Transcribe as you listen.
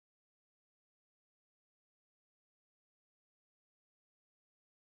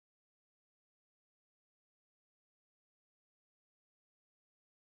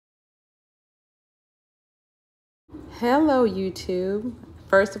Hello, YouTube.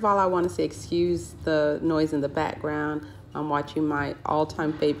 First of all, I want to say excuse the noise in the background. I'm watching my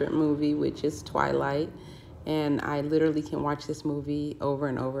all-time favorite movie, which is Twilight, and I literally can watch this movie over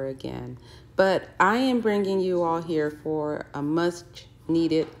and over again. But I am bringing you all here for a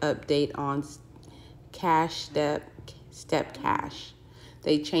much-needed update on Step Cash.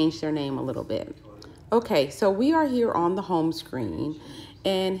 They changed their name a little bit. Okay, so we are here on the home screen.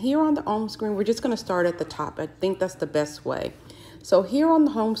 And here on the home screen, we're just going to start at the top. I think that's the best way. So here on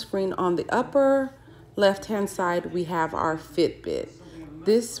the home screen, on the upper left-hand side, we have our Fitbit.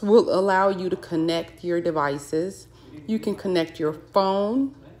 This will allow you to connect your devices. You can connect your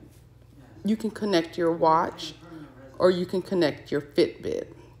phone, you can connect your watch, or you can connect your Fitbit.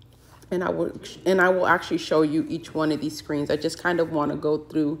 And I will actually show you each one of these screens. I just kind of want to go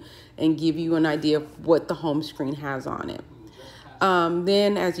through and give you an idea of what the home screen has on it.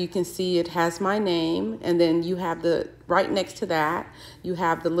 Then as you can see, it has my name, and then you have right next to that, you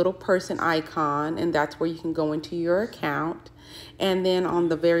have the little person icon, and that's where you can go into your account. And then on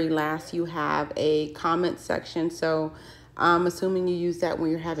the very last, you have a comment section. So I'm assuming you use that when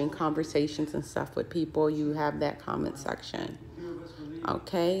you're having conversations and stuff with people, you have that comment section.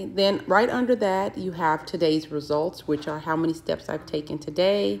 Okay, then right under that, you have today's results, which are how many steps I've taken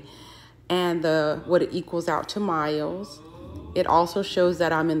today, and what it equals out to miles. It also shows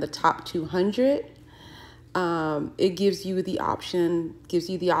that I'm in the top 200. It gives you the option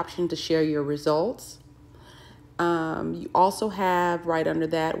to share your results. You also have right under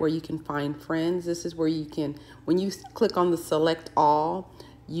that where you can find friends. This is where you can, when you click on the select all,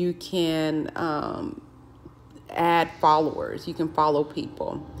 you can add followers. You can follow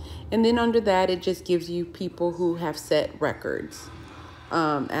people. And then under that, it just gives you people who have set records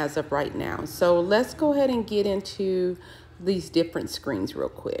as of right now. So let's go ahead and get into these different screens real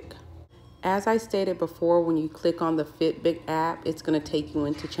quick. As I stated before, when you click on the Fitbit app, it's going to take you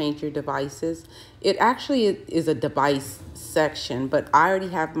in to change your devices. It actually is a device section, but I already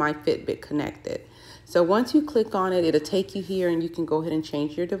have my Fitbit connected. So once you click on it, it'll take you here and you can go ahead and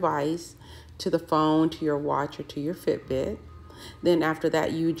change your device to the phone, to your watch, or to your Fitbit. Then after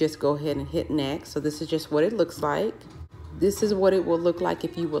that, you just go ahead and hit next. So this is just what it looks like. This is what it will look like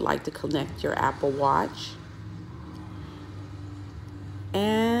if you would like to connect your Apple Watch.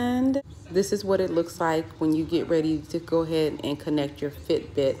 And this is what it looks like when you get ready to go ahead and connect your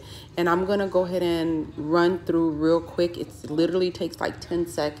Fitbit. And I'm gonna go ahead and run through real quick. It literally takes like 10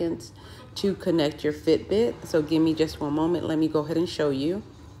 seconds to connect your Fitbit. So give me just one moment. Let me go ahead and show you.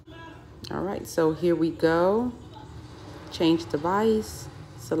 All right, so here we go. Change device,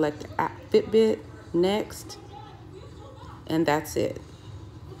 select app Fitbit, next, and that's it.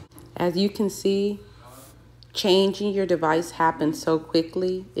 As you can see, changing your device happens so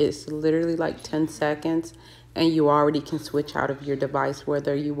quickly. It's literally like 10 seconds and you already can switch out of your device,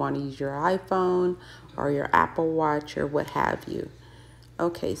 whether you want to use your iPhone or your Apple Watch or what have you.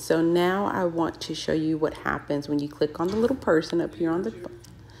 Okay, so now I want to show you what happens when you click on the little person up here on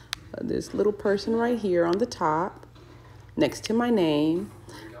this little person right here on the top next to my name.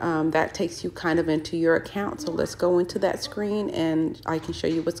 That takes you kind of into your account. So let's go into that screen and I can show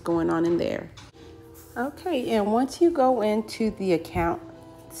you what's going on in there. Okay, and once you go into the account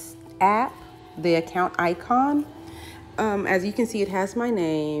app, the account icon, as you can see, it has my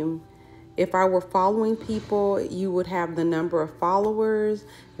name. If I were following people, you would have the number of followers.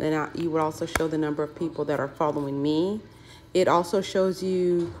 Then you would also show the number of people that are following me. It also shows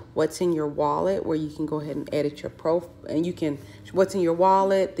you what's in your wallet, where you can go ahead and edit your profile. And you can, what's in your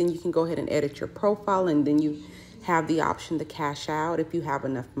wallet, then you can go ahead and edit your profile, and then you have the option to cash out if you have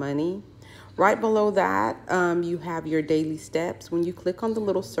enough money. Right below that, you have your daily steps. When you click on the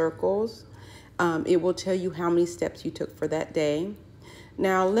little circles, it will tell you how many steps you took for that day.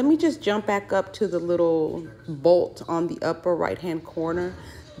 Now, let me just jump back up to the little bolt on the upper right-hand corner.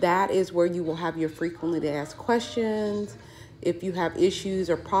 That is where you will have your frequently asked questions. If you have issues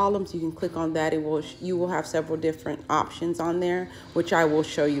or problems, you can click on that. You will have several different options on there, which I will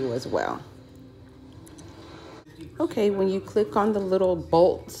show you as well. Okay, when you click on the little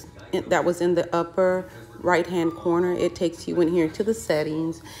bolts that was in the upper right-hand corner, it takes you in here to the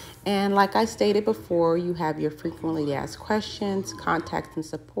settings. And like I stated before, you have your frequently asked questions, contact and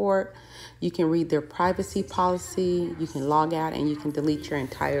support. You can read their privacy policy, you can log out, and you can delete your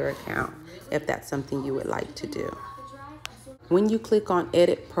entire account if that's something you would like to do. When you click on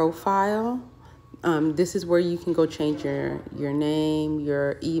edit profile, this is where you can go change your name,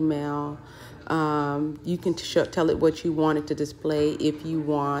 your email. You can tell it what you want it to display, if you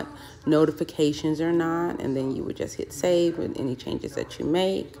want notifications or not, and then you would just hit save with any changes that you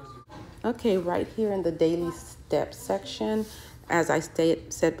make. Okay, right here in the daily steps section. As I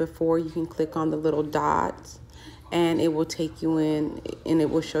said before, you can click on the little dots and it will take you in and it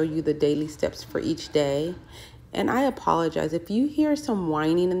will show you the daily steps for each day. And I apologize if you hear some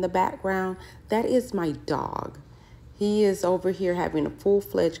whining in the background. That is my dog. He is over here having a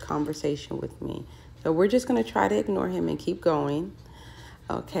full-fledged conversation with me. So we're just going to try to ignore him and keep going.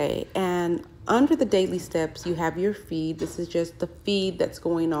 Okay, and under the daily steps, you have your feed. This is just the feed that's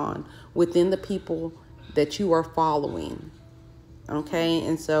going on within the people that you are following. Okay,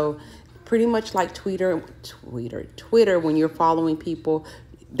 and so pretty much like Twitter, when you're following people,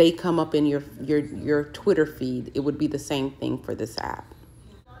 they come up in your Twitter feed. It would be the same thing for this app.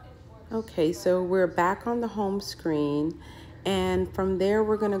 Okay, so we're back on the home screen, and from there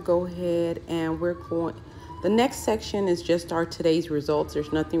we're going to go ahead and the next section is just our today's results.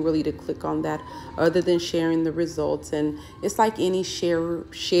 There's nothing really to click on that other than sharing the results, and it's like any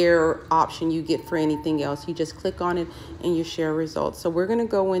share option you get for anything else. You just click on it and you share results. So we're going to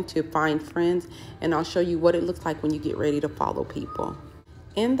go into Find Friends, and I'll show you what it looks like when you get ready to follow people.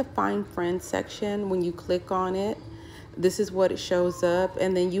 In the Find Friends section, when you click on it, this is what it shows up,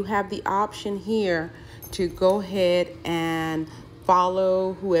 and then you have the option here to go ahead and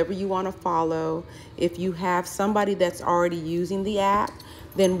follow whoever you want to follow. If you have somebody that's already using the app,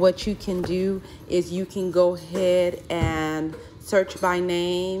 then what you can do is you can go ahead and search by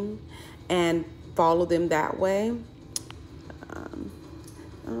name and follow them that way.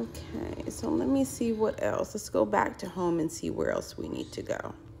 Okay, so let me see what else. Let's go back to home and see where else we need to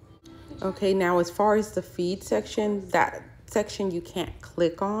go. Okay, now as far as the feed section, that section you can't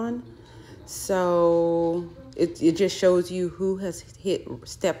click on. So it just shows you who has hit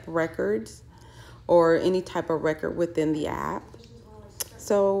step records or any type of record within the app.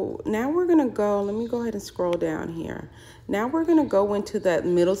 So now we're gonna go, let me go ahead and scroll down here. Now we're gonna go into that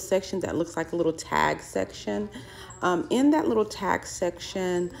middle section that looks like a little tag section. In that little tag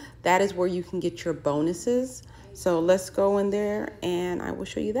section, that is where you can get your bonuses. So let's go in there and I will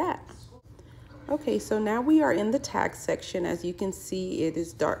show you that. Okay, so now we are in the tag section. As you can see, it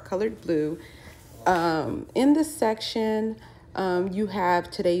is dark colored blue. In this section, you have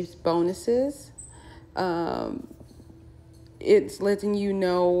today's bonuses. It's letting you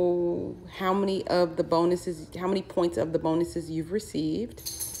know how many points of the bonuses you've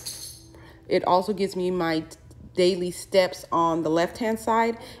received. It also gives me my daily steps on the left-hand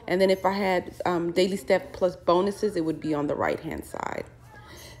side. And then if I had daily step plus bonuses, it would be on the right-hand side.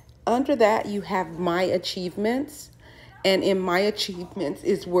 Under that, you have my achievements, and in my achievements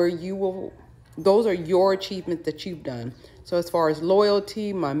is where those are your achievements that you've done. So as far as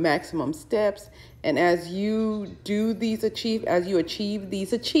loyalty, my maximum steps, and as you achieve these achievements,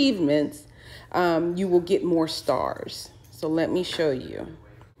 you will get more stars. So let me show you.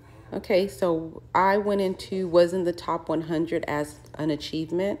 Okay, so I was in the top 100 as an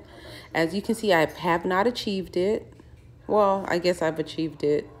achievement. As you can see, I have not achieved it. Well, I guess I've achieved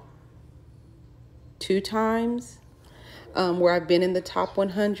it 2 times where I've been in the top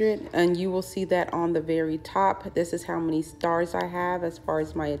 100, and you will see that on the very top. This is how many stars I have as far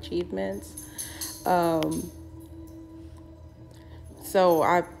as my achievements. So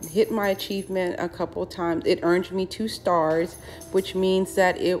I've hit my achievement a couple times. It earned me 2 stars, which means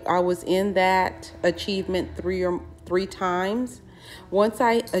that I was in that achievement three times. Once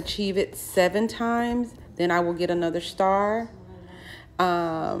I achieve it 7 times, then I will get another star.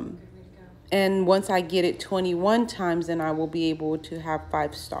 And once I get it 21 times, then I will be able to have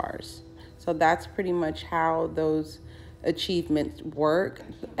 5 stars. So that's pretty much how those achievements work.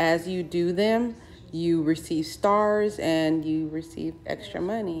 As you do them, you receive stars and you receive extra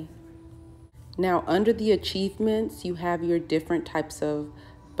money. Now, under the achievements, you have your different types of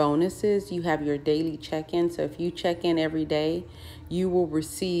bonuses. You have your daily check-in. So if you check in every day, you will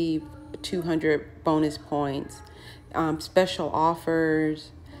receive 200 bonus points, special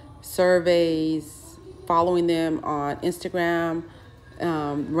offers, surveys, following them on Instagram,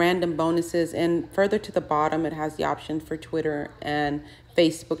 random bonuses, and further to the bottom it has the option for Twitter and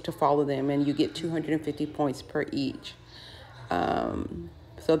Facebook to follow them, and you get 250 points per each.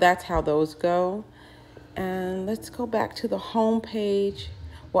 So that's how those go. And let's go back to the home page.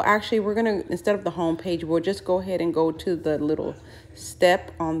 Well, actually, instead of the home page, we'll just go ahead and go to the little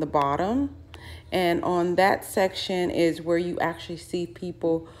step on the bottom. And on that section is where you actually see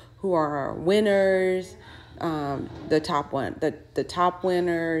people who are winners, the top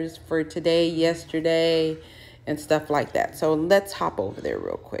winners for today, yesterday, and stuff like that. So let's hop over there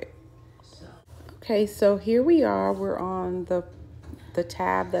real quick. Okay, so here we are. We're on the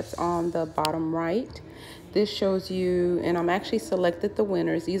tab that's on the bottom right. This shows you, and I'm actually selected the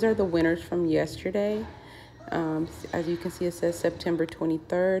winners. These are the winners from yesterday. As you can see, it says September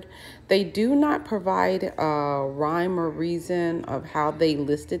 23rd. They do not provide a rhyme or reason of how they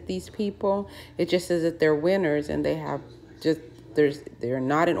listed these people. It just says that they're winners, and they have just, they're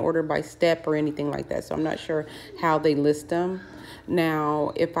not in order by step or anything like that. So I'm not sure how they list them.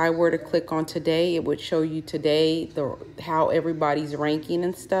 Now, if I were to click on today, it would show you today how everybody's ranking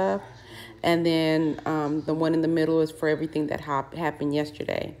and stuff. And then the one in the middle is for everything that happened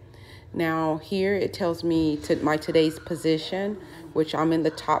yesterday. Now here it tells me my today's position, which I'm in the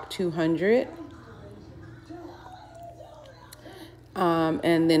top 200.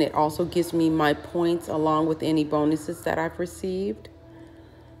 And then it also gives me my points along with any bonuses that I've received.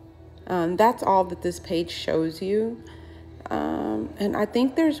 That's all that this page shows you. And I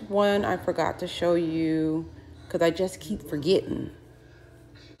think there's one I forgot to show you because I just keep forgetting.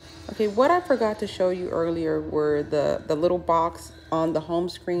 Okay, what I forgot to show you earlier were the little box on the home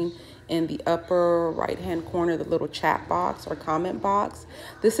screen in the upper right hand corner, the little chat box or comment box.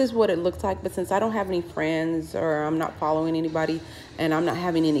 This is what it looks like, but since I don't have any friends or I'm not following anybody and I'm not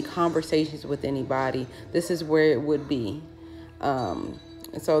having any conversations with anybody, this is where it would be.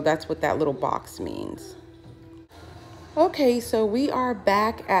 So that's what that little box means. Okay, so we are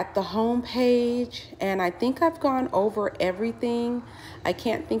back at the home page, and I think I've gone over everything. I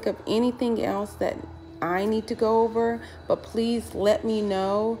can't think of anything else that I need to go over, but please let me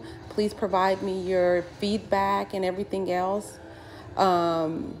know. Please provide me your feedback and everything else.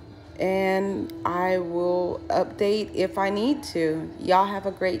 And I will update if I need to. Y'all have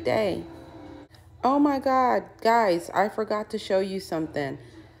a great day. Oh my God, guys, I forgot to show you something.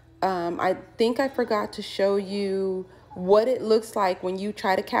 I think I forgot to show you what it looks like when you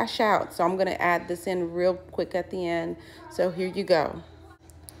try to cash out. So I'm going to add this in real quick at the end. So here you go.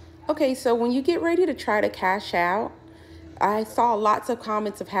 Okay, so when you get ready to try to cash out, I saw lots of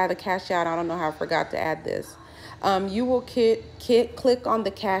comments of how to cash out. I don't know how I forgot to add this. You will click on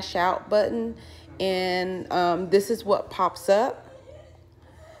the cash out button, and this is what pops up.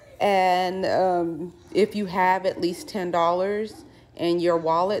 And if you have at least $10 in your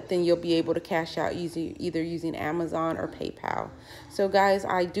wallet, then you'll be able to cash out either using Amazon or PayPal. So guys,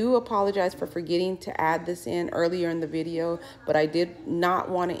 I do apologize for forgetting to add this in earlier in the video, but I did not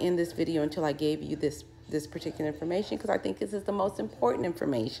want to end this video until I gave you this particular information, because I think this is the most important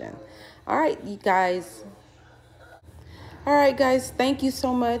information. All right, you guys. All right, guys, thank you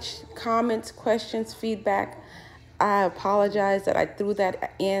so much. Comments, questions, feedback. I apologize that I threw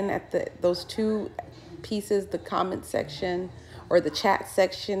that in at those two pieces, the comment section or the chat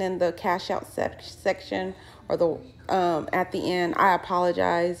section and the cash out section, or the at the end. I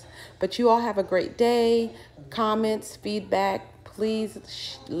apologize, but you all have a great day. Comments, feedback,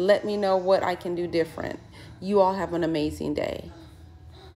 please let me know what I can do different. You all have an amazing day.